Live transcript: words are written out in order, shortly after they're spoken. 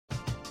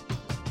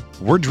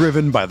We're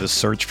driven by the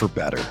search for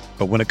better.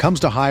 But when it comes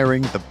to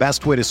hiring, the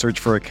best way to search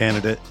for a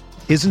candidate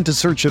isn't to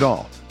search at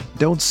all.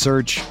 Don't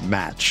search,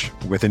 match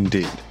with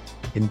Indeed.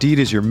 Indeed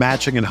is your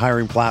matching and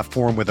hiring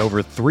platform with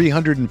over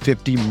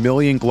 350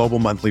 million global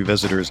monthly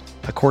visitors,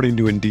 according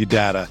to Indeed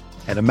data,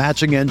 and a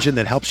matching engine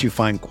that helps you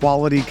find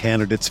quality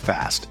candidates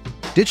fast.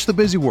 Ditch the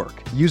busy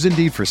work. Use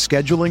Indeed for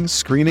scheduling,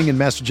 screening, and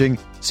messaging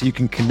so you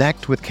can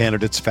connect with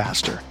candidates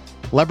faster.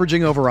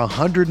 Leveraging over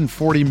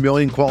 140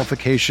 million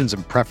qualifications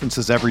and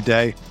preferences every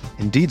day,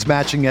 Indeed's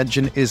matching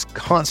engine is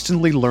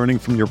constantly learning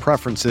from your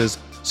preferences,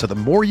 so the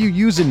more you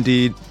use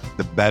Indeed,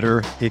 the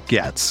better it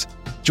gets.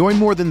 Join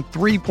more than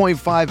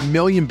 3.5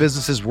 million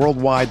businesses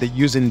worldwide that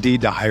use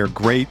Indeed to hire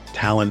great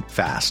talent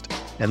fast.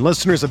 And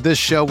listeners of this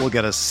show will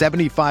get a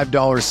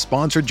 $75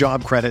 sponsored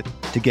job credit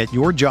to get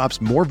your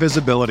jobs more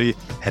visibility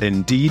at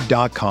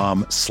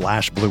Indeed.com/Blue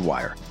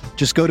Wire.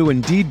 Just go to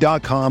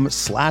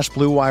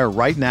Indeed.com/Blue Wire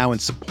right now and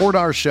support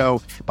our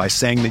show by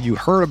saying that you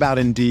heard about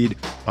Indeed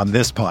on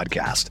this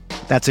podcast.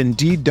 That's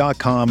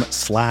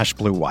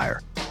Indeed.com/Blue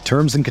Wire.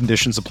 Terms and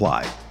conditions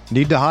apply.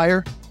 Need to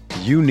hire?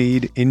 You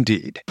need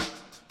Indeed.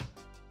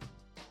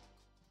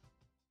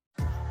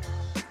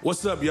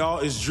 What's up, y'all?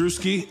 It's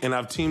Drewski, and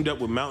I've teamed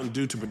up with Mountain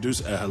Dew to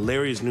produce a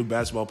hilarious new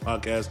basketball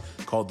podcast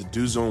called The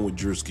Dew Zone with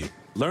Drewski.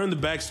 Learn the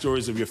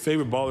backstories of your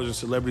favorite ballers and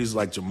celebrities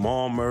like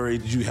Jamal Murray.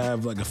 Did you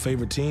have like a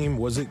favorite team?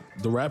 Was it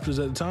the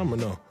Raptors at the time or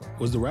no?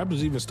 Was the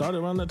Raptors even started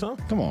around that time?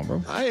 Come on,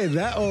 bro. I ain't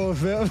that old,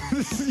 fam.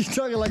 You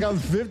talking like I'm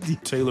 50.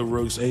 Taylor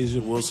Rooks, Asia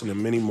Wilson,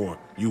 and many more.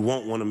 You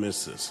won't want to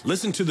miss this.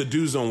 Listen to The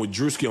Dew Zone with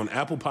Drewski on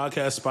Apple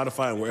Podcasts,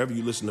 Spotify, and wherever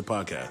you listen to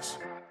podcasts.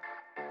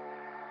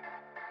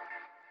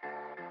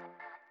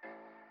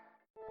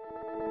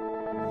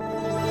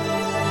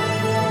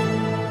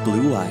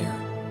 Blue Wire.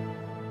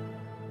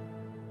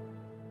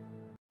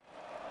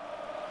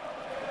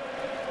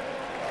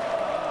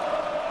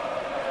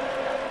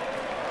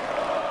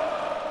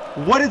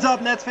 What is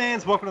up, Nets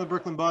fans? Welcome to the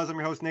Brooklyn Buzz. I'm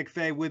your host, Nick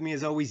Fay. With me,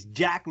 as always,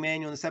 Jack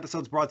Manuel. This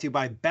episode is brought to you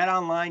by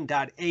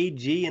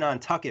BetOnline.ag and on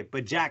Tuckit.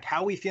 But, Jack,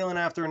 how are we feeling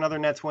after another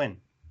Nets win?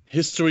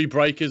 History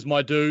breakers,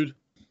 my dude.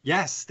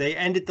 Yes, they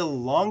ended the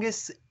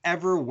longest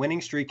ever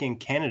winning streak in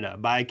Canada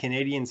by a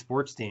Canadian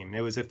sports team.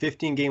 It was a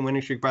 15-game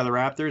winning streak by the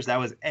Raptors. That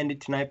was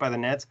ended tonight by the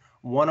Nets,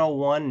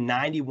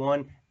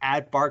 101-91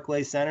 at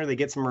Barclays Center. They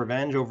get some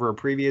revenge over a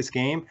previous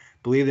game.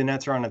 Believe the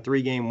Nets are on a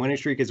 3-game winning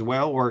streak as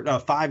well, or a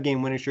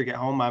 5-game winning streak at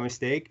home, my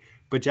mistake.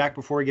 But, Jack,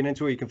 before we get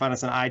into it, you can find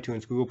us on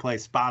iTunes, Google Play,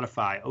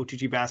 Spotify,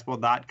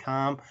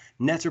 OTGBasketball.com,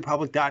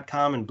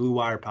 NetsRepublic.com, and Blue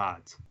Wire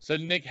Pods. So,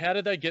 Nick, how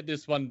did they get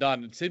this one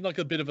done? It seemed like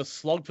a bit of a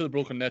slog for the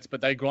Brooklyn Nets, but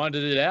they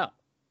grinded it out.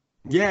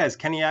 Yeah, as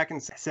Kenny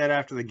Atkins said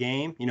after the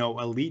game,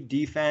 elite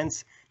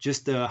defense,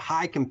 just a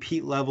high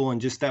compete level,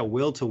 and just that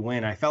will to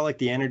win. I felt like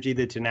the energy,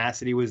 the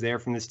tenacity was there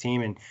from this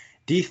team, and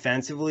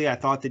defensively, I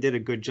thought they did a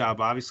good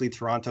job. Obviously,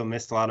 Toronto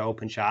missed a lot of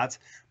open shots,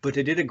 but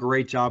they did a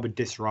great job of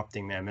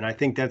disrupting them. And I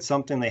think that's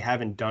something they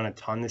haven't done a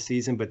ton this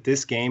season. But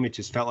this game, it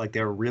just felt like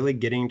they were really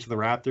getting to the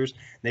Raptors.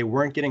 They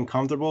weren't getting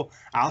comfortable.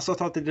 I also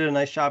thought they did a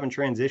nice job in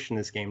transition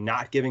this game,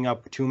 not giving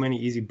up too many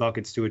easy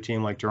buckets to a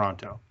team like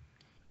Toronto.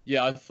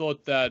 Yeah, I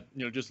thought that,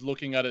 just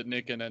looking at it,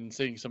 Nick, and then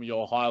seeing some of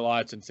your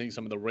highlights and seeing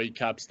some of the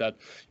recaps that,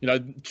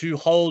 to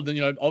hold,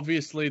 and,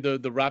 obviously the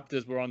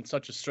Raptors were on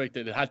such a streak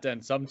that it had to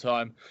end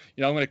sometime.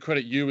 I'm going to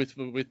credit you with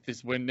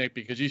this win, Nick,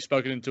 because you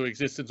spoke it into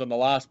existence on the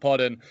last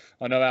pod, and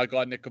I know our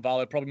guy, Nick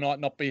Cavallo, probably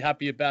might not be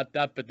happy about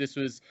that, but this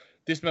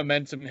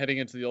momentum heading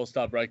into the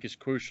All-Star break is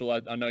crucial.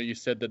 I know you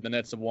said that the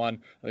Nets have won,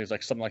 I think it's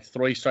like something like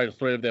 3 straight or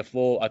 3 of their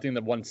 4. I think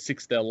they've won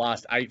 6 their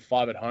last 8,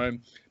 5 at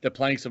home. They're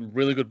playing some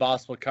really good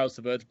basketball. Caris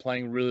LeVert's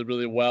playing really,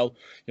 really well.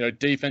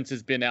 Defense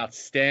has been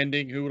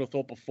outstanding. Who would have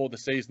thought before the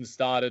season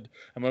started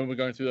and when we're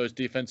going through those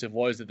defensive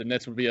woes that the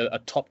Nets would be a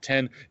top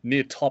 10,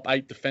 near top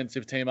 8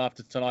 defensive team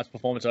after tonight's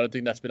performance? I don't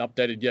think that's been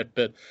updated yet.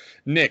 But,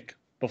 Nick,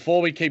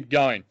 before we keep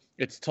going,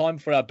 it's time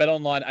for our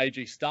BetOnline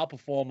AG star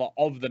performer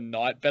of the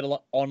night.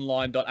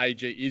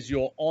 BetOnline.ag is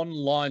your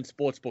online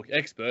sportsbook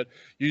expert.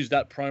 Use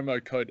that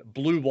promo code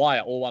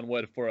BLUEWIRE, all one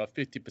word, for a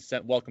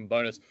 50% welcome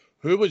bonus.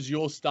 Who was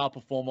your star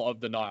performer of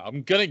the night?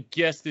 I'm going to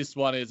guess this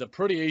one is a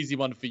pretty easy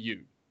one for you.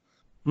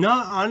 No,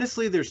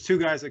 honestly, there's 2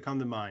 guys that come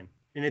to mind,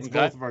 and it's Okay.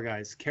 both of our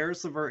guys,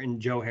 Caris LeVert and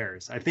Joe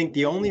Harris. I think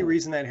the only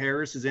reason that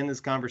Harris is in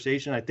this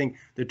conversation, I think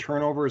the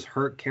turnovers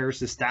hurt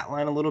Caris' stat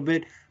line a little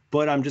bit,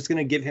 but I'm just going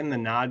to give him the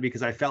nod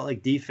because I felt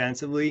like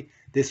defensively,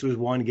 this was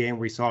one game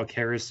where we saw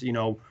Caris,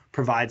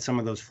 provide some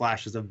of those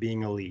flashes of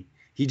being elite.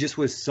 He just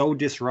was so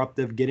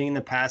disruptive, getting in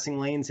the passing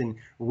lanes and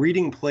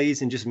reading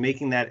plays and just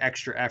making that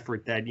extra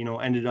effort that,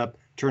 ended up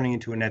turning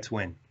into a Nets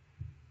win.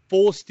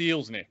 4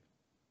 steals, Nick.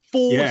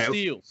 4 Yeah.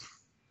 steals.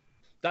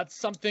 That's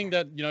something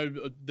that,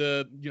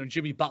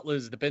 Jimmy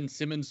Butlers, the Ben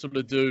Simmons sort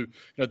of do.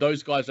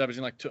 Those guys are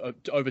averaging like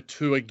over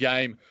 2 a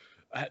game.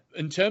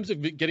 In terms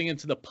of getting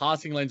into the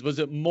passing lanes, was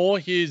it more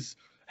his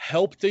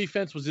help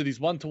defense? Was it his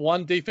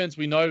one-to-one defense?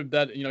 We know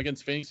that,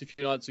 against Phoenix a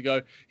few nights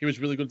ago, he was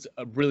really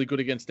good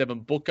against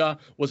Devin Booker.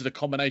 Was it a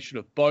combination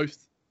of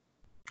both?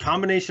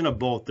 Combination of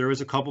both. There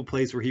was a couple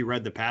plays where he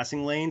read the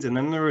passing lanes, and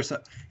then there was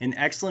an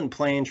excellent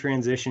play in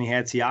transition. He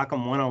had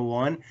Siakam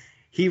 1-on-1.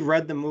 He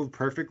read the move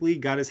perfectly,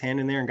 got his hand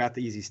in there, and got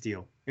the easy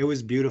steal. It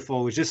was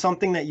beautiful. It was just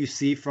something that you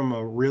see from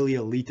a really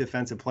elite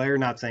defensive player.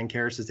 Not saying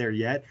Karras is there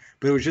yet,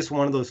 but it was just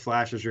one of those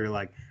flashes where you're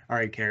like, all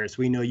right, Karras,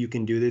 we know you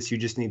can do this. You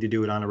just need to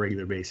do it on a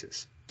regular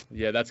basis.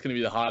 Yeah, that's going to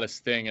be the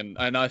hardest thing. And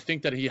I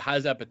think that he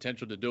has that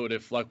potential to do it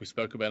if, like we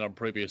spoke about on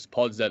previous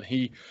pods, that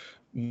he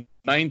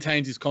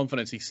maintains his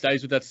confidence. He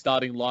stays with that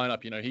starting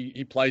lineup.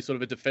 He plays sort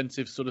of a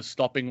defensive sort of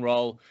stopping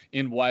role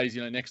in ways,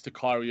 next to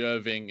Kyrie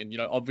Irving. And,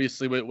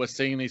 obviously we're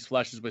seeing these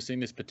flashes. We're seeing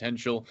this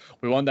potential.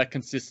 We want that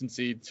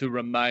consistency to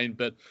remain.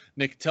 But,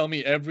 Nick, tell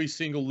me every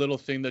single little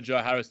thing that Joe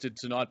Harris did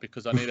tonight,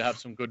 because I need to have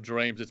some good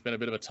dreams. It's been a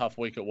bit of a tough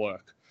week at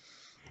work.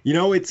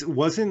 It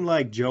wasn't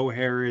like Joe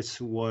Harris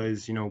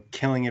was,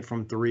 killing it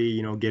from three,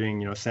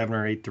 getting, 7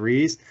 or 8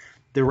 threes.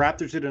 The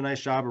Raptors did a nice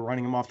job of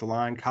running him off the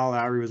line. Kyle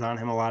Lowry was on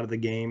him a lot of the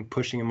game,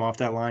 pushing him off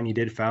that line. He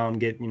did foul and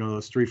get,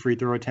 those 3 free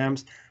throw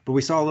attempts. But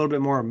we saw a little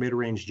bit more of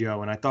mid-range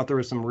Joe, and I thought there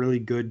was some really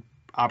good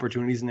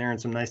opportunities in there and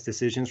some nice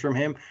decisions from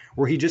him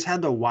where he just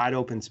had the wide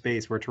open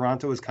space where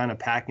Toronto was kind of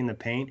packing the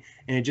paint,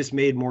 and it just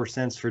made more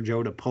sense for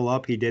Joe to pull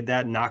up. He did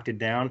that, knocked it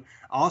down.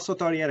 I also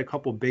thought he had a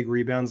couple big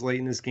rebounds late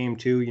in this game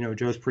too.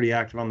 Joe's pretty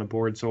active on the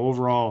board. So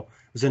overall,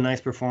 it was a nice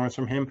performance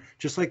from him.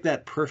 Just like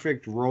that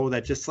perfect role,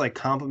 that just like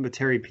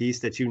complementary piece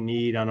that you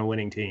need on a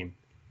winning team.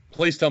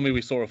 Please tell me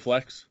we saw a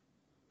flex.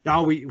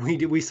 Oh,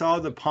 we saw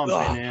the pump,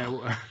 and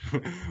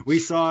we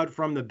saw it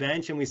from the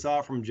bench, and we saw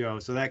it from Joe.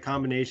 So that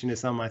combination is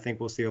something I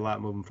think we'll see a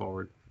lot moving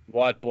forward.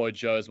 White Boy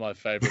Joe is my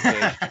favorite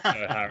version of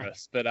Joe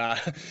Harris. But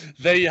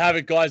there you have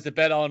it, guys. The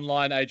Bet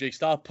Online AG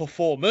star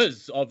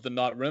performers of the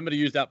night. Remember to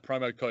use that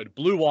promo code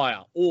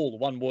BLUEWIRE, all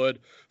one word,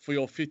 for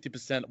your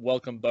 50%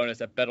 welcome bonus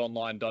at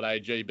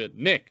betonline.ag. But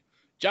Nick,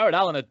 Jarrett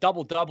Allen a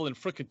double-double in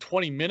freaking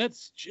 20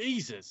 minutes?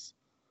 Jesus.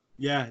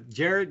 Yeah,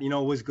 Jarrett,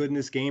 was good in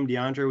this game.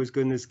 DeAndre was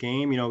good in this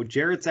game.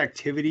 Jarrett's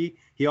activity,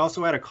 he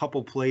also had a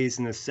couple plays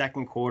in the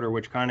second quarter,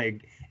 which kind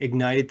of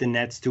ignited the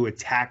Nets to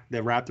attack the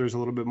Raptors a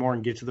little bit more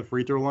and get to the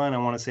free throw line. I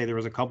want to say there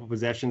was a couple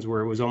possessions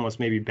where it was almost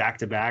maybe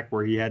back-to-back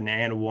where he had an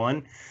and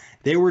one.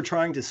 They were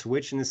trying to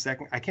switch in the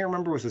second. I can't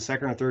remember if it was the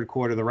second or third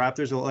quarter. The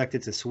Raptors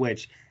elected to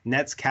switch.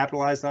 Nets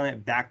capitalized on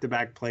it,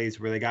 back-to-back plays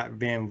where they got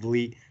Van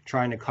Vliet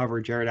trying to cover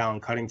Jarrett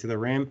Allen cutting to the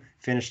rim,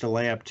 finished a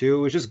layup too.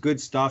 It was just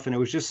good stuff, and it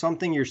was just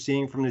something you're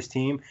seeing from this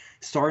team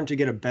starting to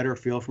get a better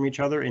feel from each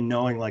other and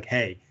knowing like,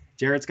 hey,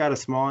 Jarrett's got a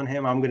small on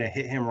him. I'm going to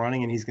hit him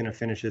running, and he's going to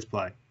finish his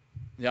play.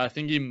 Yeah, I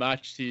think he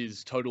matched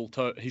his total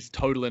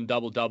and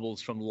double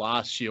doubles from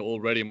last year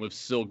already, and we've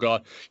still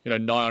got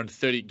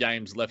 30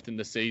 games left in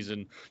the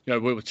season. We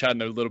were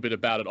chatting a little bit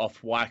about it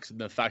off wax,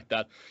 and the fact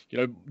that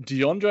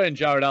DeAndre and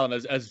Jarrett Allen,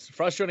 as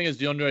frustrating as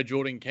DeAndre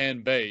Jordan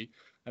can be,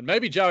 and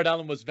maybe Jarrett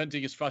Allen was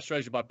venting his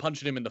frustration by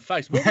punching him in the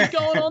face. What was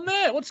going on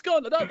there? What's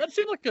going on? That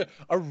seemed like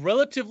a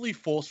relatively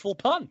forceful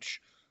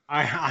punch.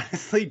 I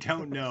honestly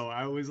don't know.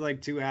 I was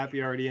like too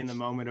happy already in the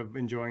moment of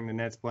enjoying the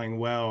Nets playing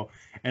well.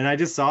 And I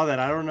just saw that.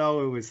 I don't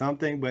know. It was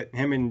something, but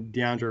him and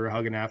DeAndre were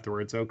hugging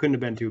afterwards. So it couldn't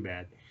have been too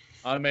bad.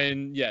 I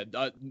mean, yeah,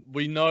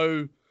 we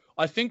know.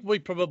 I think we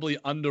probably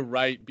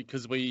underrate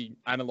because we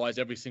analyze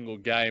every single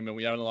game and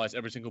we analyze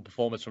every single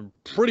performance from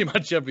pretty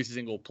much every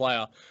single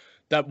player,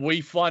 that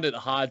we find it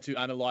hard to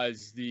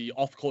analyze the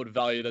off-court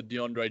value that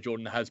DeAndre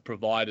Jordan has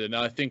provided. And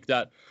I think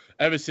that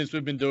ever since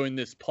we've been doing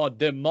this pod,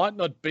 there might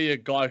not be a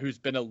guy who's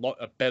been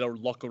a better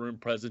locker room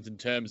presence in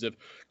terms of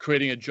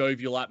creating a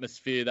jovial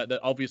atmosphere. That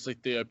obviously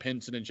Theo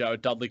Pinson and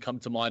Jared Dudley come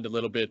to mind a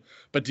little bit,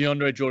 but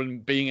DeAndre Jordan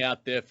being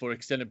out there for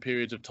extended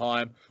periods of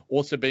time,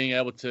 also being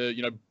able to,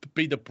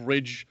 be the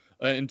bridge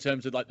in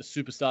terms of like the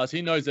superstars.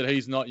 He knows that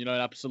he's not, an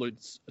absolute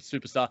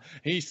superstar.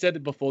 He said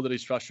it before that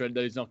he's frustrated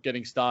that he's not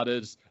getting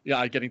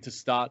getting to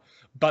start.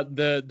 But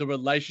the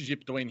relationship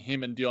between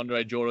him and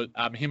DeAndre Jordan,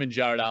 him and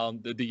Jarrett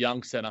Allen, the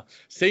young center,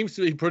 seems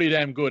to be pretty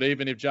damn good,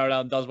 even if Jarrett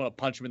Allen does want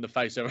to punch him in the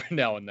face every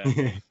now and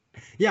then.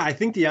 Yeah, I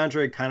think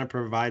DeAndre kind of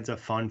provides a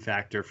fun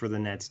factor for the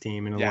Nets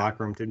team in the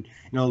locker room to,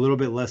 a little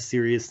bit less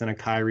serious than a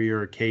Kyrie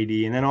or a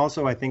KD. And then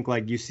also I think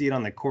like you see it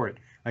on the court.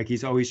 Like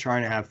he's always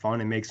trying to have fun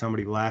and make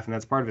somebody laugh, and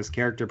that's part of his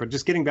character. But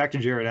just getting back to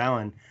Jarrett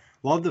Allen,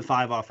 love the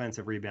 5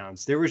 offensive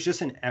rebounds. There was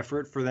just an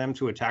effort for them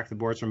to attack the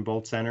boards from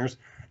both centers,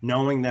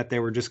 knowing that they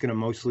were just going to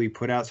mostly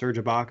put out Serge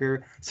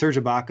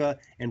Ibaka,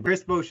 and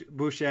Chris Boucher.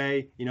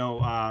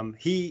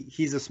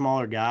 He's a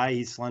smaller guy,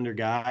 he's a slender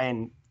guy,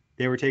 and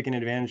they were taking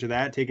advantage of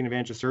that, taking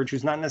advantage of Serge,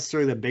 who's not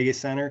necessarily the biggest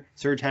center.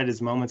 Serge had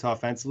his moments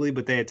offensively,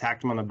 but they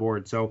attacked him on the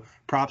board. So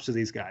props to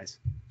these guys.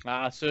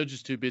 Serge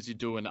is too busy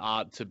doing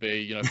art to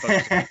be,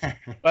 focused.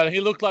 But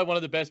he looked like one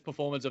of the best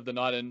performers of the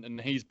night,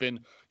 and he's been,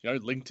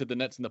 linked to the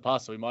Nets in the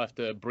past, so we might have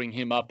to bring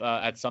him up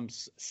at some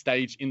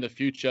stage in the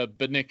future.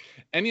 But Nick,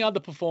 any other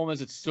performers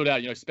that stood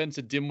out?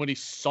 Spencer Dinwiddie,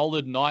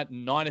 solid night,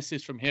 9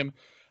 assists from him.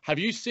 Have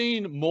you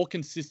seen more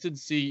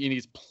consistency in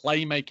his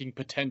playmaking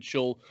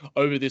potential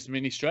over this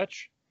mini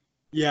stretch?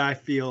 Yeah, I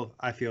feel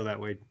that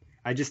way.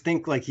 I just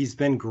think like he's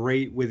been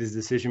great with his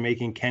decision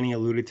making. Kenny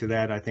alluded to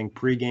that. I think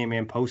pregame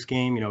and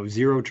postgame,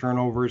 0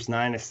 turnovers,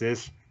 9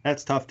 assists.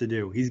 That's tough to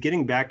do. He's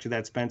getting back to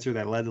that Spencer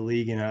that led the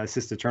league in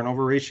assist to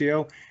turnover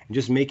ratio and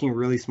just making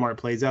really smart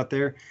plays out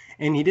there.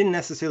 And he didn't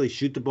necessarily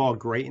shoot the ball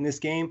great in this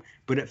game,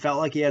 but it felt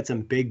like he had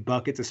some big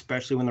buckets,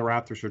 especially when the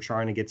Raptors were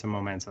trying to get some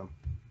momentum.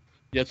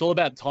 Yeah, it's all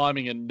about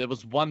timing, and there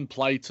was one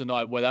play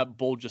tonight where that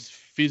ball just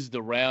fizzed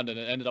around and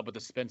it ended up with a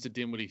Spencer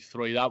Dinwiddie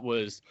 3. It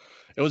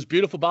was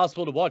beautiful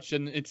basketball to watch,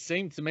 and it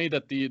seemed to me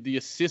that the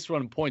assists were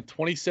on point.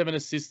 27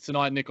 assists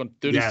tonight, Nick, on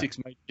 36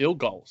 made field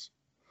goals.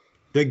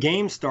 The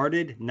game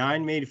started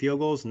 9 made field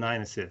goals,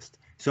 9 assists.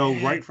 So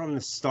right from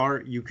the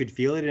start, you could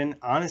feel it. And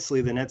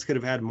honestly, the Nets could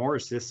have had more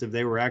assists if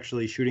they were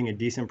actually shooting a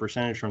decent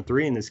percentage from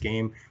 3 in this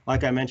game.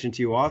 Like I mentioned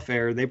to you off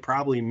air, they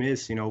probably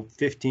missed,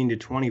 15 to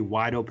 20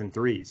 wide open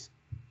threes.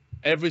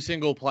 Every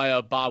single player,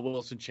 bar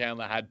Wilson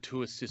Chandler, had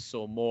 2 assists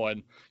or more,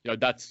 and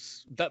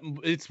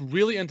it's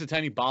really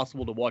entertaining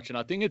basketball to watch. And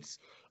I think it's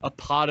a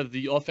part of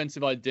the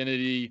offensive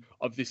identity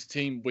of this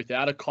team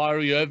without a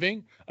Kyrie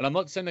Irving. And I'm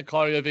not saying that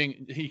Kyrie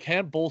Irving, he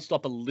can ball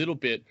stop a little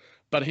bit,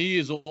 but he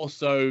is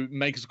also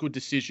makes good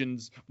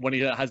decisions when he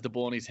has the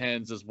ball in his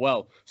hands as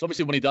well. So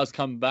obviously when he does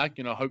come back,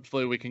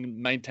 hopefully we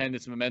can maintain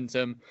this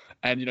momentum.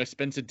 And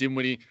Spencer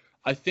Dinwiddie,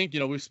 I think,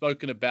 we've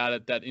spoken about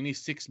it, that in his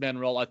 6-man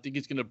role, I think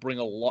he's going to bring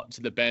a lot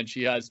to the bench.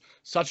 He has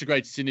such a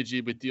great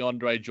synergy with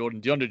DeAndre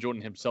Jordan. DeAndre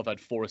Jordan himself had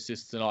 4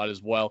 assists tonight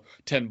as well,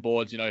 10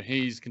 boards.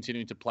 He's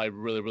continuing to play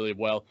really, really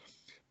well.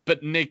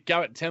 But Nick,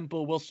 Garrett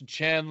Temple, Wilson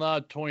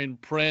Chandler, Taurean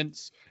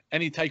Prince,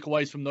 any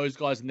takeaways from those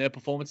guys and their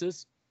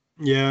performances?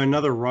 Yeah,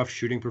 another rough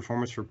shooting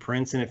performance for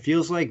Prince, and it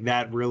feels like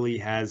that really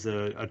has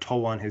a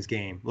toll on his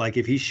game. Like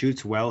if he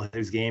shoots well,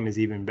 his game is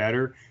even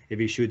better. If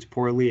he shoots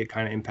poorly, it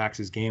kind of impacts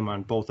his game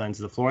on both ends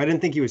of the floor. I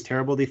didn't think he was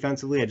terrible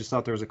defensively. I just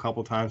thought there was a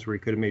couple times where he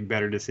could have made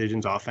better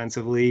decisions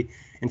offensively.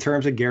 In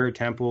terms of Garrett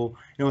Temple,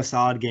 a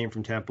solid game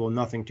from Temple.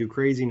 Nothing too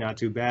crazy, not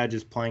too bad,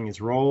 just playing his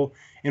role.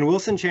 And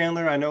Wilson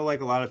Chandler, I know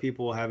like a lot of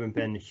people haven't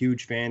been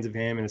huge fans of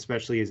him, and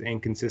especially his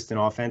inconsistent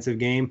offensive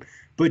game.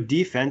 But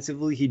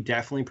defensively, he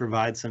definitely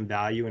provides some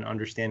value in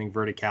understanding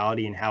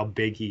verticality and how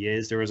big he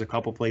is. There was a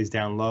couple plays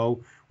down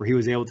low where he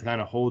was able to kind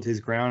of hold his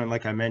ground. And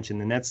like I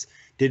mentioned, the Nets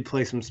did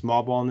play some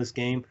small ball in this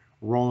game,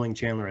 rolling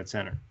Chandler at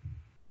center.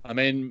 I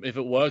mean, if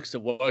it works,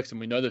 it works. And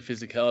we know the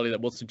physicality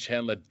that Wilson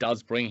Chandler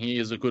does bring. He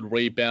is a good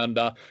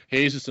rebounder.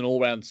 He's just an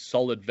all-round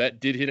solid vet.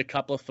 Did hit a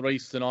couple of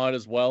threes tonight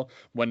as well.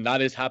 When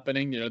that is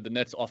happening, the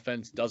Nets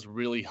offense does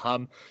really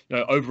hum.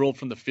 Overall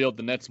from the field,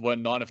 the Nets were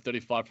 9 of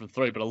 35 from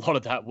 3, but a lot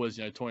of that was,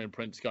 Taurean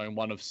Prince going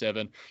 1 of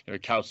 7,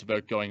 Caris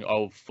LeVert going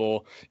 0 of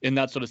 4. In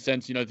that sort of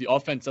sense, the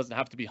offense doesn't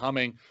have to be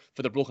humming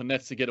for the Brooklyn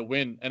Nets to get a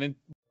win. And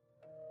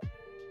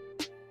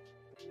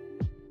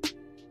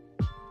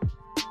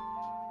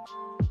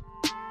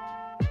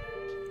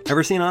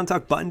Ever seen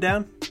Untucked button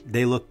down?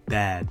 They look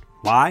bad.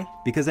 Why?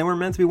 Because they weren't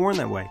meant to be worn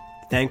that way.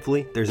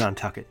 Thankfully, there's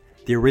Untuck It,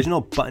 the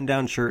original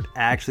button-down shirt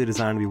actually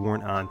designed to be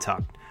worn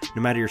untucked.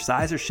 No matter your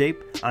size or shape,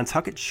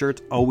 Untuck It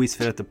shirts always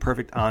fit at the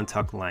perfect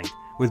untucked length.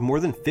 With more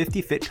than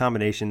 50 fit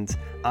combinations,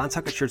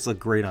 Untuck It shirts look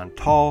great on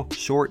tall,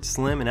 short,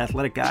 slim, and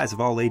athletic guys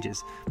of all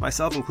ages,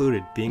 myself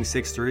included. Being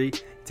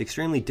 6'3", it's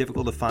extremely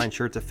difficult to find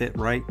shirts that fit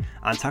right.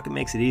 Untuck It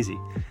makes it easy.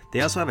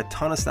 They also have a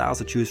ton of styles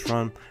to choose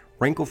from,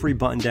 wrinkle-free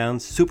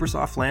button-downs, super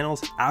soft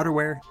flannels,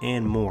 outerwear,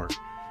 and more.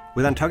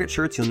 With Untuck It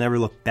shirts, you'll never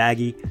look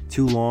baggy,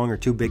 too long, or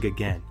too big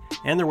again.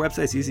 And their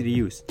website's easy to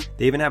use.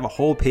 They even have a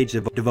whole page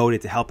devoted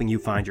to helping you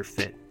find your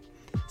fit.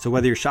 So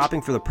whether you're shopping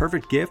for the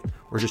perfect gift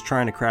or just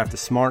trying to craft a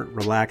smart,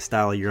 relaxed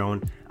style of your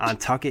own,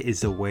 Untuck It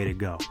is the way to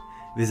go.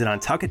 Visit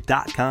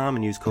untuckit.com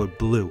and use code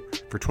BLUE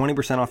for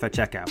 20% off at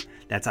checkout.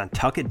 That's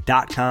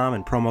untuckit.com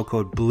and promo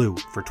code BLUE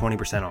for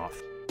 20%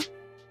 off.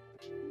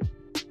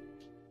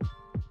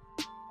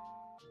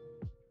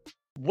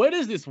 Where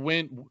does this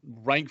win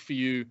rank for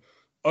you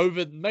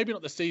over, maybe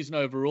not the season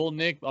overall,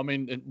 Nick? I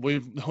mean, we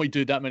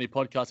do that many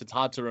podcasts, it's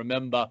hard to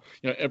remember,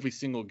 every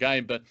single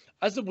game. But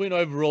as a win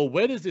overall,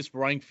 where does this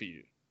rank for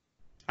you?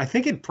 I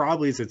think it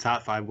probably is a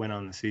top 5 win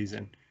on the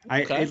season.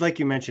 Okay. Like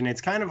you mentioned,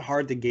 it's kind of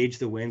hard to gauge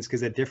the wins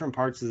because at different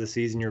parts of the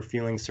season, you're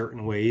feeling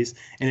certain ways.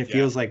 And it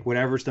feels like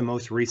whatever's the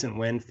most recent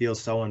win feels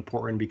so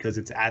important because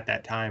it's at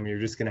that time. You're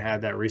just going to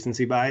have that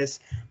recency bias.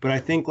 But I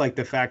think like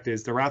the fact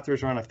is the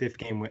Raptors are on a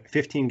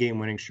 15-game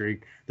winning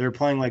streak. They're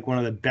playing like one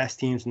of the best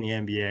teams in the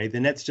NBA. The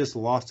Nets just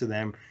lost to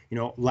them,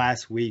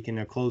 last week in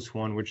a close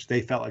one, which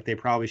they felt like they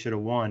probably should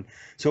have won.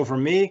 So for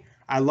me,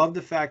 I love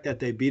the fact that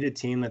they beat a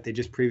team that they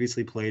just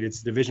previously played. It's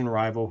a division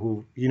rival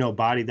who,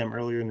 bodied them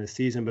earlier in the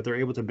season, but they're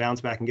able to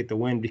bounce back and get the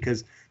win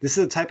because this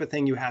is the type of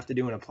thing you have to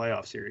do in a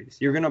playoff series.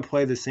 You're going to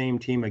play the same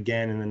team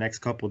again in the next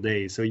couple of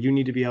days, so you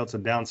need to be able to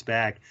bounce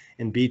back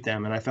and beat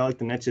them. And I felt like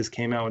the Nets just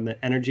came out with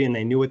the energy and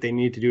they knew what they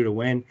needed to do to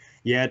win.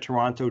 Yeah,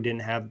 Toronto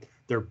didn't have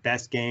their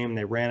best game.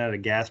 They ran out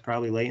of gas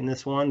probably late in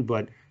this one,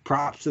 but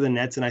props to the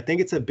Nets. And I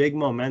think it's a big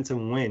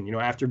momentum win. You know,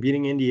 after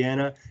beating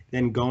Indiana,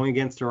 then going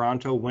against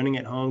Toronto, winning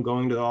at home,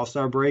 going to the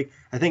All-Star break.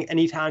 I think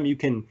anytime you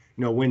can,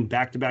 win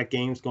back-to-back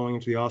games going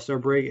into the All-Star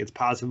break, it's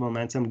positive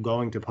momentum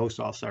going to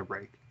post-All-Star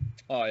break.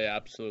 Oh, yeah,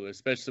 absolutely.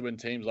 Especially when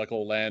teams like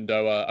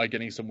Orlando are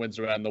getting some wins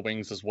around the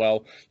wings as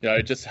well.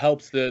 It just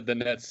helps the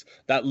Nets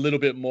that little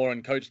bit more.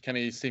 And Coach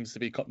Kenny seems to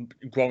be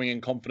growing in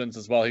confidence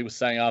as well. He was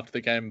saying after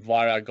the game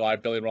via our guy,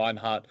 Billy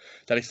Reinhart,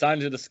 that he's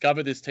starting to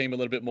discover this team a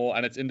little bit more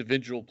and its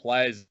individual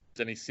players.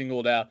 And he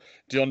singled out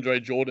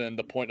DeAndre Jordan,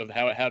 the point of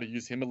how to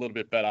use him a little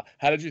bit better.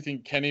 How did you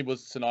think Kenny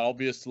was tonight?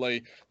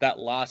 Obviously, that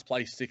last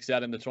play sticks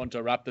out in the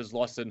Toronto Raptors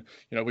loss. And,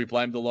 we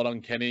blamed a lot on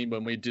Kenny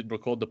when we did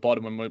record the pod,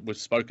 and when we've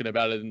spoken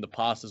about it in the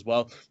past as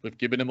well. We've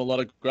given him a lot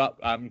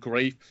of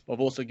grief. We've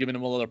also given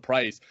him a lot of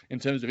praise. In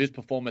terms of his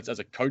performance as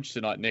a coach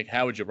tonight, Nick,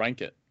 how would you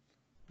rank it?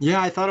 Yeah,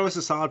 I thought it was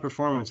a solid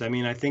performance. I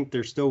mean, I think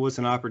there still was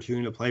an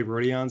opportunity to play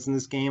Rodions in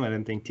this game. I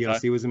didn't think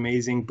TLC was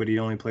amazing, but he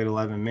only played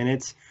 11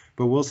 minutes.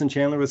 But Wilson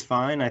Chandler was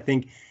fine. I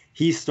think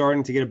he's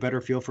starting to get a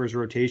better feel for his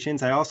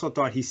rotations. I also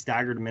thought he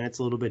staggered minutes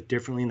a little bit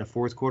differently in the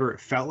fourth quarter.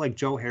 It felt like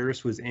Joe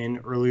Harris was in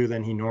earlier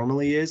than he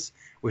normally is,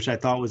 which I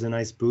thought was a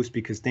nice boost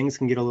because things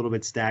can get a little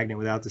bit stagnant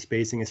without the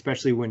spacing,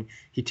 especially when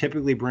he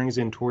typically brings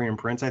in Taurean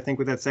Prince, I think,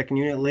 with that second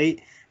unit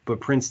late. But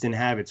Prince didn't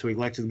have it, so he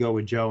elected to go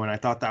with Joe, and I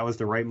thought that was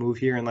the right move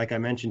here. And like I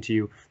mentioned to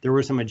you, there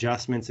were some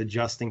adjustments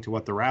adjusting to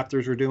what the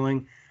Raptors were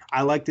doing.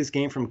 I like this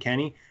game from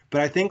Kenny,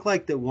 but I think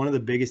one of the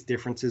biggest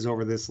differences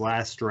over this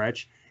last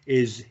stretch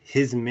is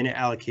his minute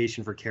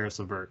allocation for Caris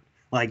LeVert.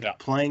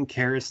 Playing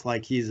Caris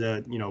like he's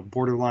a,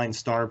 borderline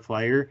star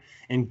player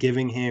and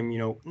giving him,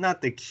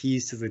 not the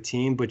keys to the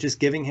team, but just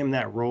giving him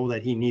that role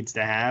that he needs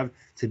to have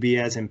to be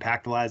as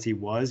impactful as he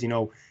was.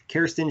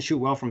 Caris didn't shoot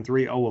well from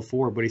 3, 0 of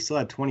 4, but he still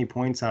had 20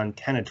 points on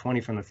 10 of 20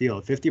 from the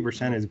field.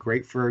 50% is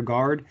great for a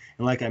guard.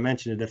 And like I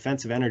mentioned, a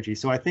defensive energy.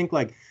 So I think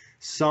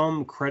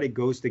some credit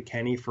goes to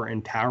Kenny for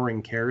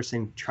empowering Caris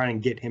and trying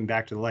to get him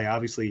back to the lay.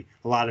 Obviously,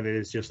 a lot of it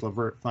is just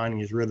LeVert finding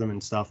his rhythm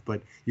and stuff,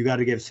 but you got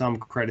to give some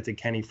credit to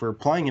Kenny for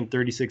playing him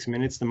 36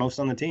 minutes, the most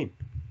on the team.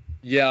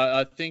 Yeah,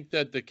 I think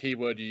that the key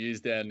word you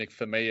used there, Nick,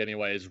 for me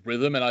anyway, is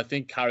rhythm. And I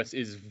think Caris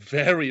is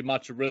very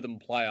much a rhythm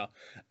player.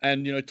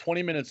 And,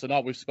 20 minutes or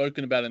not, we've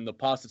spoken about it in the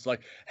past. It's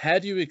like, how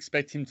do you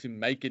expect him to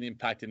make an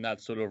impact in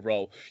that sort of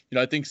role?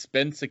 I think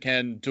Spencer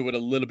can do it a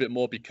little bit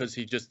more because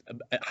he just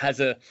has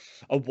a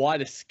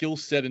wider skill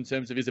set in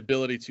terms of his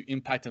ability to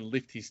impact and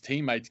lift his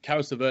teammates.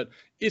 Caris LeVert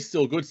is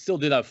still good, still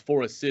did have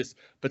 4 assists,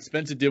 but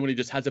Spencer Dinwiddie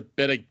just has a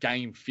better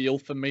game feel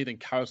for me than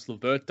Caris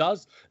LeVert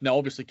does. Now,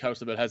 obviously,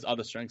 Caris LeVert has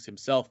other strengths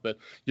himself, but,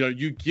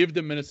 you give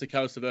the minutes to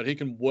Caris LeVert, he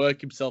can work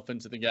himself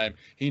into the game.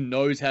 He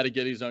knows how to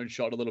get his own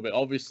shot a little bit.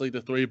 Obviously,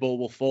 the 3 ball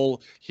will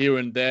fall here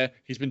and there.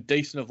 He's been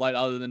decent of late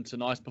other than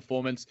tonight's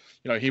performance.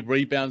 He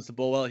rebounds the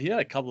ball well. He had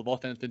a couple of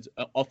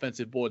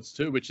offensive boards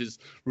too, which is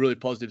really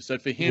positive. So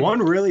for him... One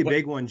really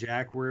big one,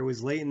 Jack, where it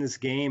was late in this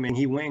game, and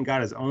he went and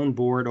got his own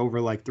board over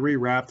 3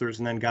 Raptors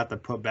and then got the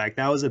putback.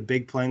 That was a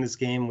big play in this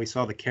game. We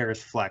saw the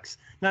Caris flex.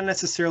 Not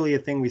necessarily a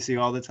thing we see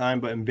all the time,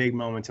 but in big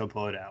moments, he'll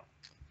pull it out.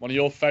 One of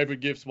your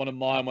favorite gifts, one of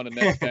mine, one of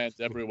Nets fans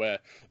everywhere.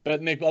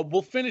 But Nick,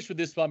 we'll finish with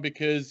this one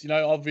because,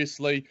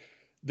 obviously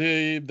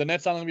the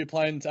Nets aren't going to be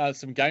playing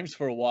some games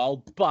for a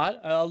while, but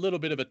a little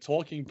bit of a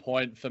talking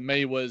point for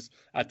me was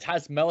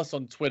Taz Mellis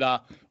on Twitter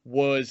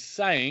was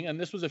saying, and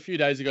this was a few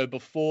days ago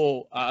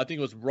before, I think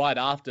it was right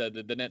after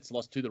the Nets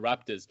lost to the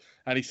Raptors,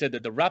 and he said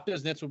that the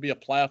Raptors-Nets would be a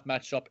playoff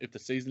matchup if the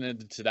season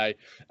ended today,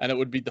 and it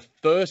would be the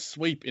first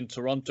sweep in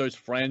Toronto's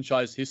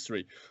franchise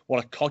history.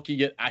 What a cocky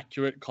yet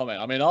accurate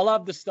comment. I mean, I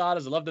love the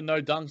starters, I love the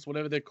no dunks,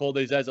 whatever they're called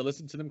these days. I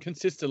listen to them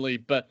consistently,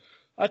 but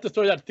I have to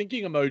throw that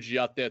thinking emoji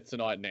out there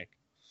tonight, Nick.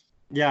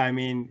 Yeah, I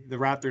mean, the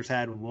Raptors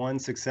had one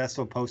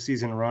successful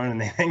postseason run, and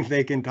they think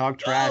they can talk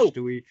trash.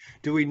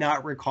 Do we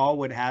not recall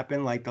what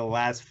happened the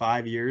last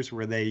 5 years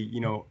where they,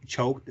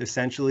 choked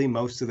essentially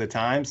most of the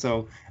time?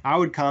 So I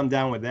would calm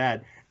down with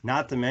that.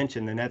 Not to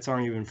mention the Nets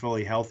aren't even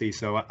fully healthy,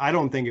 so I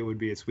don't think it would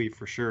be a sweep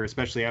for sure,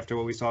 especially after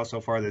what we saw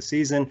so far this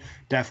season.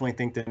 Definitely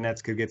think the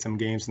Nets could get some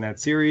games in that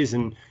series,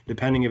 and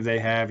depending if they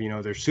have,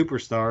 their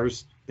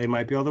superstars, they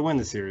might be able to win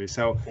the series.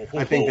 So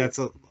I think that's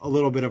a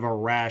little bit of a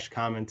rash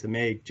comment to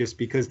make just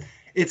because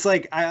it's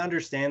I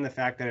understand the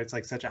fact that it's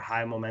such a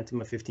high momentum,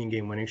 a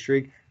 15-game winning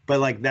streak,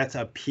 but that's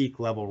a peak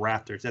level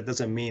Raptors. That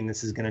doesn't mean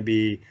this is going to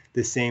be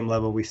the same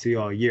level we see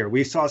all year.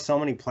 We saw so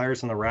many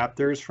players on the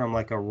Raptors from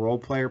a role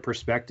player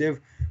perspective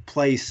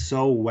play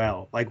so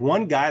well.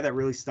 One guy that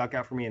really stuck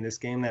out for me in this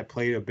game that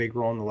played a big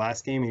role in the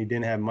last game and he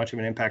didn't have much of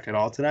an impact at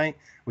all tonight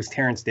was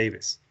Terrence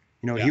Davis.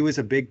 He was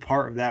a big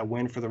part of that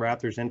win for the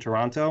Raptors in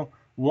Toronto.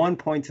 1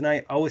 point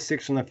tonight,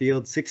 0-6 from the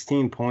field,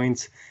 16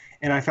 points.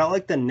 And I felt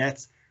like the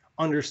Nets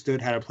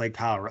understood how to play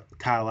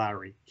Kyle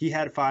Lowry. He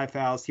had 5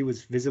 fouls. He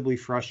was visibly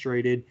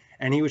frustrated,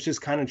 and he was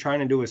just kind of trying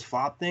to do his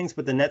flop things.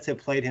 But the Nets have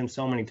played him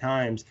so many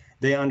times,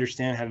 they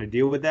understand how to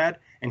deal with that,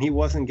 and he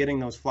wasn't getting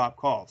those flop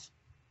calls.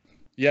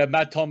 Yeah,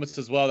 Matt Thomas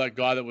as well, that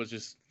guy that was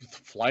just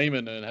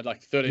flaming and had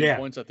like 13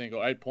 points, I think,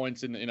 or 8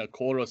 points in a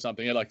quarter or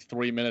something. He had like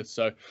 3 minutes.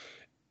 So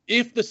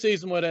if the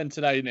season were to end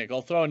today, Nick,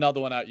 I'll throw another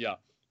one at you.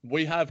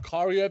 We have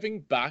Kyrie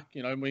Irving back.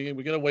 You know, we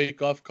get a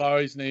week off.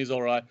 Kyrie's knee's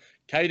all right.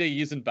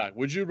 KD isn't back.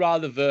 Would you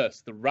rather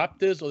verse the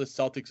Raptors or the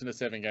Celtics in a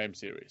 7-game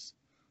series?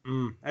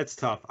 That's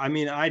tough. I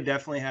mean, I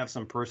definitely have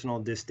some personal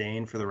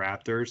disdain for the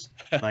Raptors.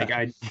 Like,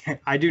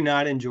 I do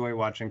not enjoy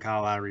watching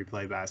Kyle Lowry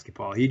play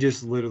basketball. He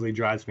just literally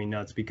drives me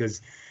nuts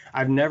because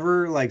I've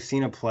never like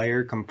seen a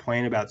player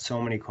complain about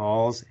so many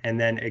calls and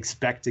then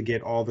expect to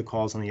get all the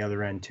calls on the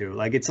other end too.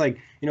 Like, it's like,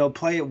 you know,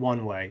 play it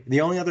one way.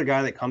 The only other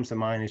guy that comes to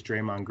mind is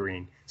Draymond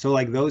Green. So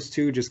like those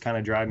two just kind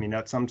of drive me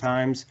nuts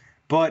sometimes.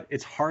 But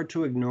it's hard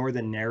to ignore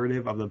the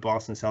narrative of the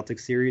Boston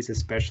Celtics series,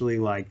 especially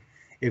like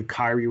if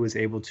Kyrie was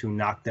able to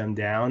knock them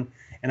down.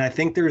 And I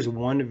think there's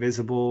one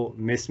visible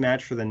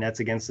mismatch for the Nets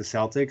against the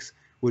Celtics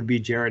would be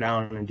Jared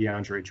Allen and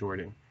DeAndre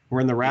Jordan. We're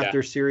in the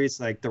Raptors series,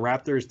 like the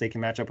Raptors, they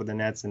can match up with the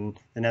Nets, and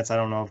the Nets, I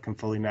don't know if can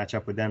fully match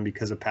up with them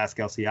because of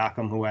Pascal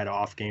Siakam, who had an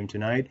off game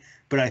tonight.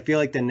 But I feel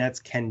like the Nets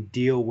can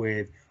deal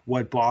with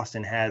what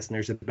Boston has, and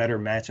there's a better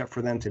matchup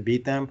for them to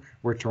beat them,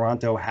 where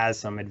Toronto has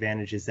some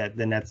advantages that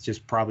the Nets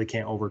just probably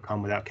can't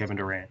overcome without Kevin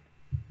Durant.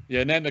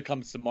 Yeah, name that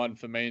comes to mind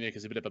for me, Nick,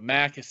 is a bit of a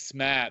Marcus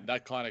Smart,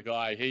 that kind of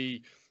guy.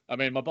 I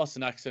mean, my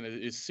Boston accent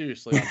is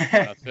seriously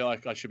I feel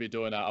like I should be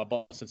doing a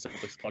Boston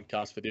Celtics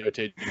podcast for the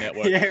OTG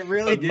Network. Yeah, it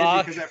really did,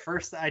 because at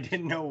first I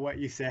didn't know what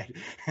you said.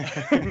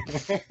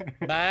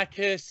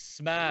 Marcus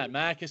Smart.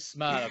 I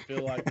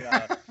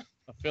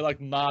feel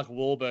like Mark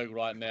Wahlberg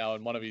right now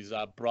and one of his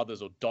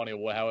brothers, or Donnie,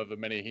 or however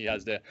many he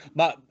has there.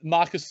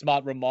 Marcus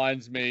Smart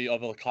reminds me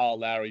of a Kyle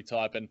Lowry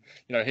type, and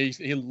you know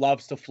he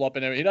loves to flop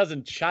and everything. He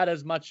doesn't chat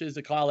as much as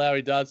the Kyle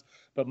Lowry does,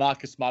 but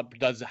Marcus Smart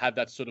does have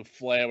that sort of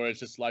flair where it's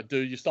just like,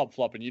 dude, you stop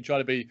flopping. You try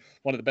to be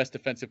one of the best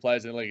defensive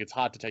players in the league. It's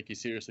hard to take you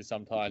seriously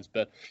sometimes,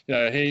 but you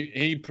know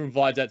he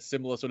provides that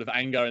similar sort of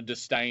anger and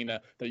disdain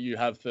that you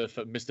have for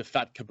Mr.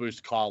 Fat Caboose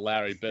Kyle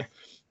Lowry. But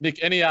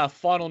Nick, any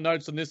final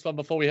notes on this one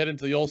before we head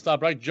into the All-Star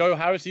break? Joe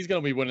Harris, he's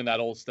going to be winning that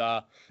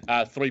All-Star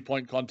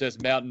 3-point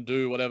contest, Mountain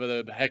Dew, whatever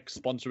the heck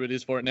sponsor it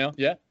is for it now.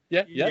 Yeah.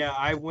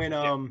 I went.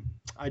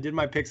 I did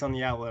my picks on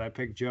the outlet. I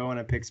picked Joe and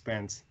I picked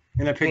Spence,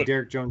 and I picked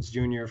Derek Jones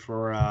Jr.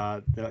 for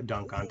the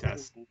dunk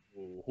contest.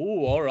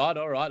 Ooh, all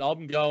right.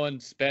 I'm going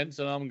Spence,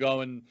 and I'm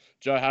going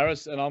Joe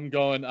Harris, and I'm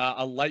going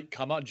a late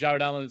comer.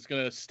 Jared Allen is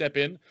going to step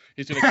in.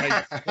 He's going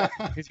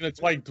to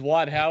take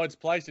Dwight Howard's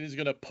place, and he's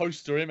going to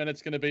poster him, and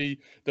it's going to be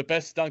the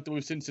best dunk that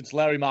we've seen since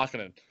Larry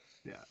Markkinen.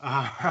 Yeah.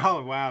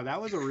 Oh wow,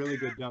 that was a really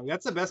good dunk.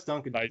 That's the best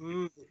dunk.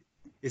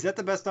 Is that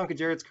the best dunk of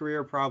Jared's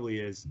career? Probably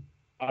is.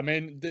 I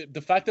mean,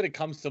 the fact that it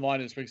comes to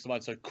mind and springs to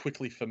mind so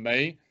quickly for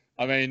me.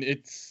 I mean,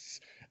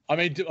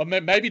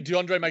 maybe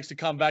DeAndre makes a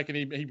comeback, and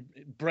he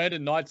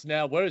Brandon Knight's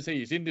now. Where is he?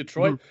 He's in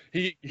Detroit.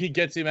 Mm-hmm. He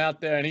gets him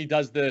out there, and he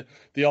does the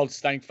old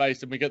stank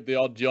face, and we get the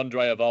old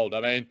DeAndre of old.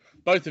 I mean,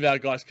 both of our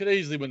guys could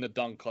easily win the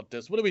dunk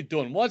contest. What are we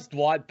doing? Why's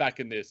Dwight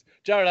back in this?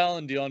 Jared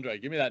Allen, DeAndre,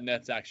 give me that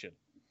Nets action.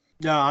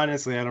 No,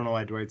 honestly, I don't know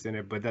why Dwight's in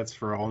it, but that's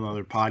for a whole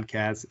nother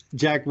podcast.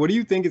 Jack, what do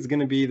you think is going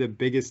to be the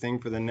biggest thing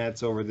for the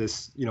Nets over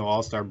this,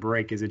 All-Star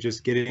break? Is it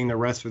just getting the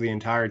rest for the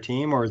entire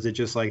team, or is it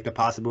just like the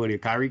possibility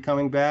of Kyrie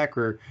coming back,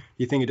 or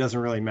you think it doesn't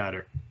really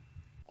matter?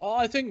 Oh,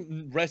 I think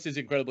rest is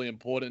incredibly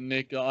important,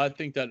 Nick. I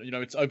think that,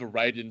 it's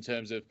overrated in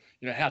terms of,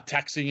 how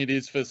taxing it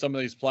is for some of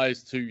these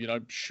players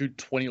to, shoot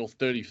 20 or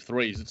 30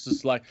 threes. It's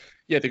just like,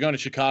 yeah, they're going to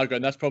Chicago,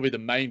 and that's probably the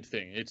main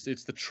thing. It's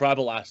the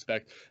travel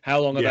aspect.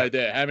 How long are they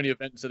there? How many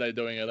events are they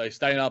doing? Are they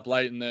staying up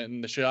late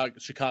in the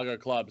Chicago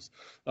clubs?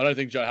 I don't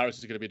think Joe Harris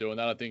is going to be doing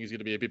that. I think he's going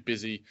to be a bit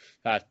busy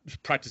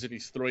practicing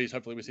his threes.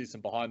 Hopefully we see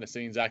some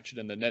behind-the-scenes action,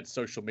 and the Nets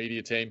social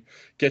media team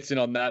gets in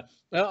on that.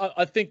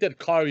 I think that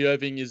Kyrie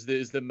Irving is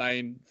the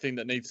main thing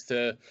that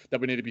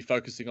we need to be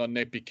focusing on,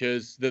 Nick,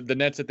 because the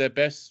Nets at their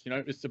best,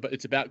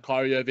 it's about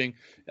Kyrie Irving,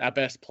 our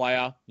best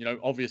player.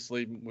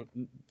 Obviously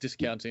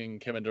discounting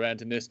Kevin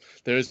Durant in this.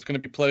 There's going to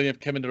be plenty of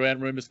Kevin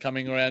Durant rumors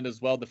coming around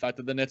as well. The fact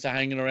that the Nets are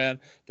hanging around,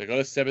 they got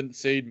a 7th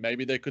seed.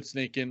 Maybe they could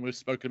sneak in. We've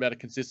spoken about it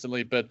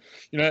consistently, but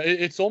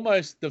it's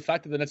almost the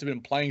fact that the Nets have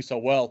been playing so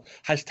well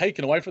has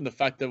taken away from the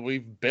fact that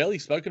we've barely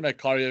spoken about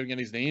Kyrie Irving and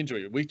his knee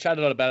injury. We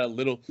chatted about it a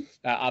little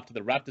after the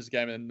Raptors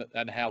game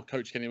and how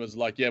Coach Kenny was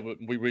like, yeah,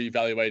 we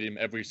reevaluate him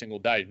every single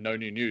day. No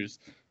new news.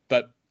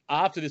 But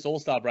after this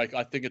All-Star break,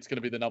 I think it's going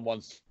to be the number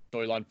one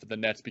storyline for the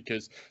Nets,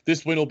 because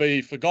this win will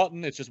be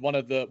forgotten. It's just one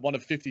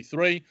of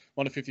 53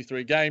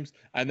 games,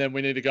 and then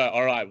we need to go,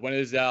 all right, when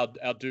is our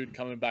dude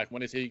coming back?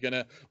 When is he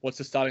what's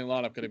the starting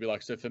lineup going to be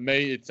like? So for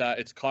me,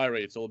 it's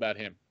Kyrie. It's all about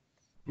him.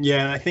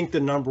 Yeah, I think the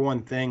number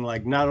one thing,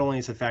 like, not only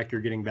is the fact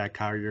you're getting back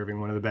Kyrie Irving,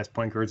 one of the best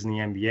point guards in the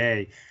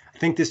NBA, I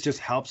think this just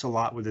helps a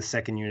lot with the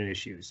second unit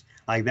issues.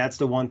 Like, that's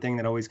the one thing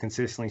that always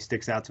consistently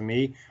sticks out to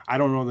me. I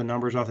don't know the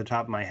numbers off the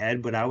top of my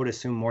head, but I would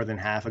assume more than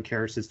half of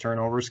Karas's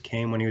turnovers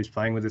came when he was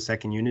playing with the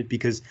second unit,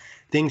 because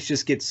things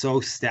just get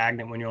so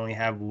stagnant when you only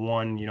have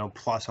one,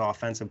 plus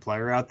offensive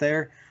player out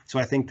there. So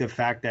I think the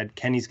fact that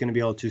Kenny's going to be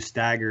able to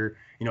stagger,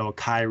 a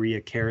Kyrie,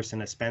 a Karas,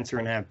 and a Spencer,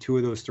 and have two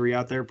of those three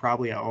out there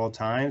probably at all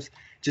times,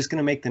 just going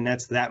to make the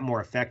Nets that more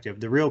effective.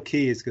 The real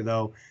key is,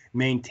 though,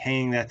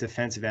 maintaining that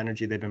defensive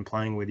energy they've been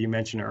playing with. You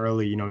mentioned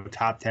early,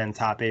 top 10,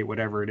 top 8,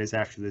 whatever it is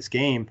after this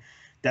game.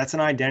 That's an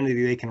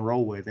identity they can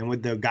roll with. And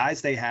with the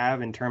guys they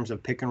have in terms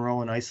of pick and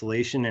roll and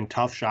isolation and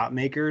tough shot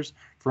makers,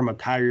 from a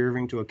Kyrie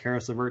Irving to a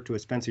Karis LeVert to a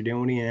Spencer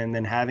Dinwiddie, and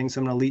then having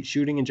some elite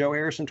shooting in Joe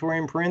Harris and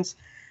Taurean Prince,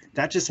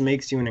 that just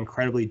makes you an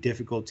incredibly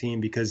difficult team,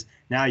 because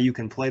now you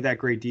can play that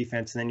great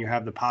defense, and then you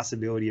have the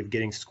possibility of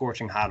getting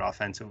scorching hot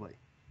offensively.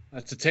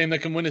 That's a team that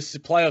can win a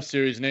playoff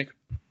series, Nick.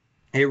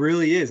 It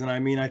really is. And I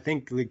mean, I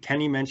think, like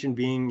Kenny mentioned,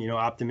 being,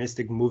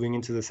 optimistic moving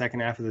into the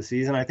second half of the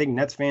season. I think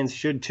Nets fans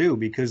should too,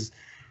 because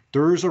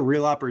there's a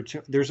real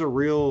opportunity. There's a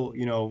real,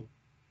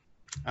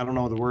 I don't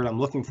know the word I'm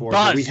looking for.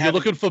 Buzz. You're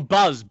looking for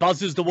buzz.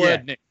 Buzz is the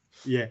word, Nick.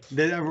 Yeah.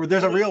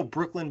 There's a real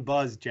Brooklyn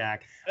buzz,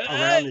 Jack,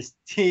 around this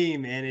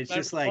team. And it's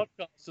just like,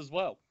 as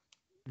well,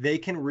 they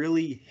can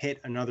really hit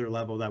another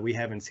level that we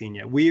haven't seen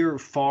yet. We are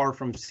far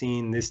from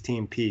seeing this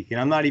team peak. And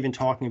I'm not even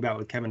talking about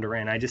with Kevin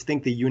Durant. I just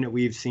think the unit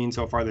we've seen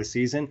so far this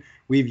season,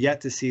 we've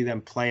yet to see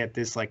them play at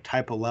this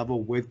type of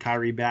level with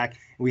Kyrie back.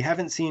 We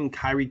haven't seen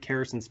Kyrie,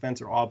 Karis, and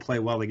Spencer all play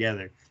well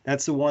together.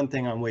 That's the one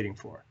thing I'm waiting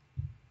for.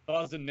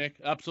 Buzzing, Nick.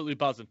 Absolutely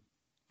buzzing.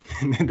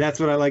 That's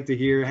what I like to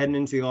hear, heading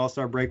into the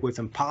All-Star break with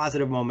some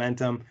positive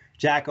momentum.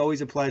 Jack,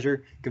 always a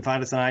pleasure. You can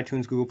find us on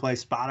iTunes, Google Play,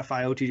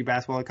 Spotify,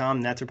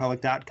 OTGBasketball.com,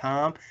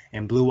 NetsRepublic.com,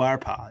 and Blue Wire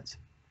Pods.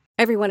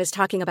 Everyone is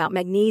talking about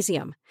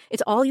magnesium.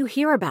 It's all you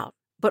hear about.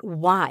 But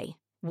why?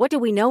 What do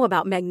we know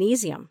about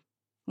magnesium?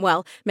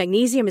 Well,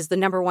 magnesium is the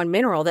number one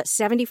mineral that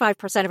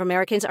 75% of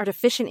Americans are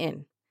deficient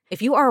in.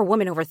 If you are a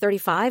woman over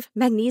 35,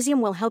 magnesium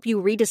will help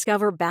you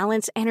rediscover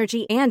balance,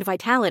 energy, and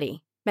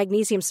vitality.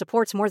 Magnesium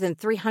supports more than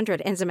 300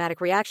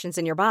 enzymatic reactions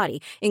in your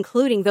body,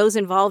 including those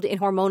involved in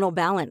hormonal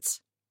balance.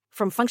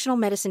 From functional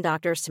medicine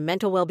doctors to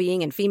mental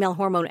well-being and female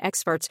hormone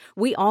experts,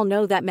 we all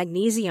know that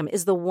magnesium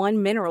is the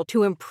one mineral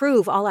to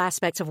improve all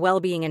aspects of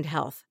well-being and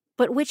health.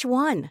 But which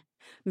one?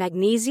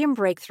 Magnesium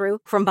Breakthrough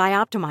from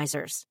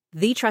Bioptimizers,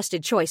 the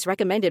trusted choice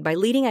recommended by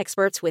leading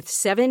experts with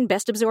 7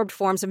 best-absorbed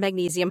forms of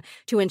magnesium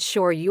to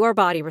ensure your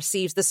body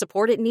receives the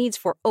support it needs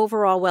for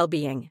overall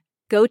well-being.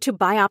 Go to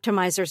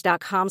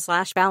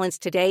bioptimizers.com/balance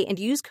today and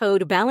use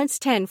code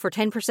BALANCE10 for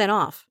 10%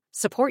 off.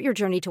 Support your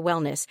journey to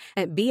wellness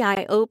at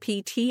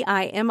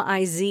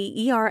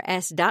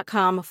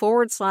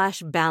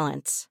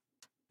bioptimizers.com/balance.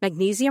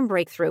 Magnesium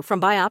Breakthrough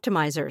from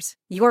Bioptimizers,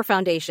 your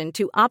foundation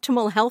to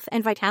optimal health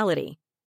and vitality.